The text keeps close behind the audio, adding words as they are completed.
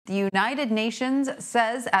The United Nations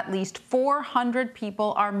says at least 400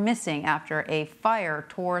 people are missing after a fire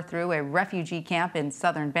tore through a refugee camp in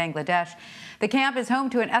southern Bangladesh. The camp is home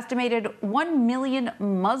to an estimated 1 million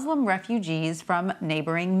Muslim refugees from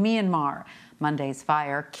neighboring Myanmar. Monday's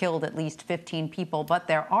fire killed at least 15 people, but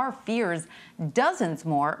there are fears dozens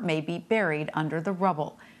more may be buried under the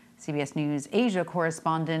rubble. CBS News Asia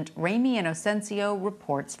correspondent Ramy Inocencio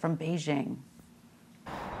reports from Beijing.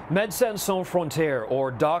 Médecins Sans Frontières,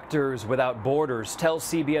 or Doctors Without Borders, tells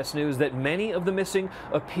CBS News that many of the missing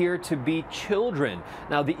appear to be children.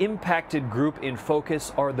 Now, the impacted group in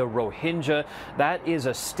focus are the Rohingya. That is a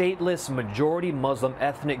stateless, majority Muslim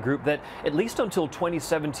ethnic group that, at least until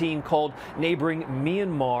 2017, called neighboring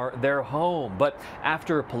Myanmar their home. But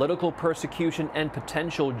after political persecution and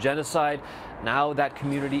potential genocide, now that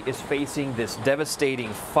community is facing this devastating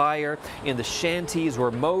fire in the shanties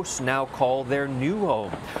where most now call their new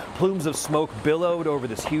home. Plumes of smoke billowed over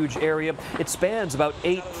this huge area. It spans about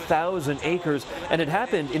 8,000 acres, and it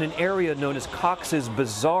happened in an area known as Cox's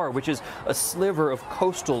Bazar, which is a sliver of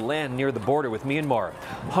coastal land near the border with Myanmar.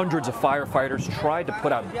 Hundreds of firefighters tried to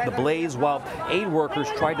put out the blaze while aid workers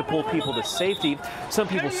tried to pull people to safety. Some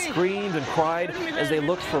people screamed and cried as they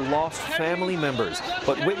looked for lost family members,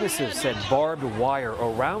 but witnesses said barbed wire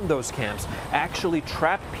around those camps actually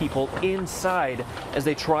trapped people inside as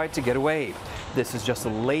they tried to get away. This is just the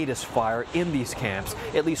latest fire in these camps.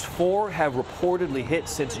 At least 4 have reportedly hit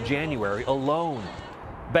since January alone.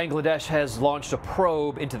 Bangladesh has launched a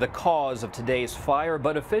probe into the cause of today's fire,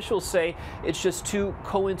 but officials say it's just too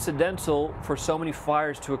coincidental for so many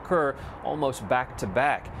fires to occur almost back to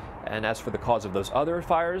back. And as for the cause of those other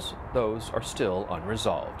fires, those are still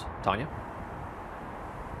unresolved. Tanya?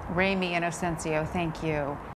 Ramy Inocencio, thank you.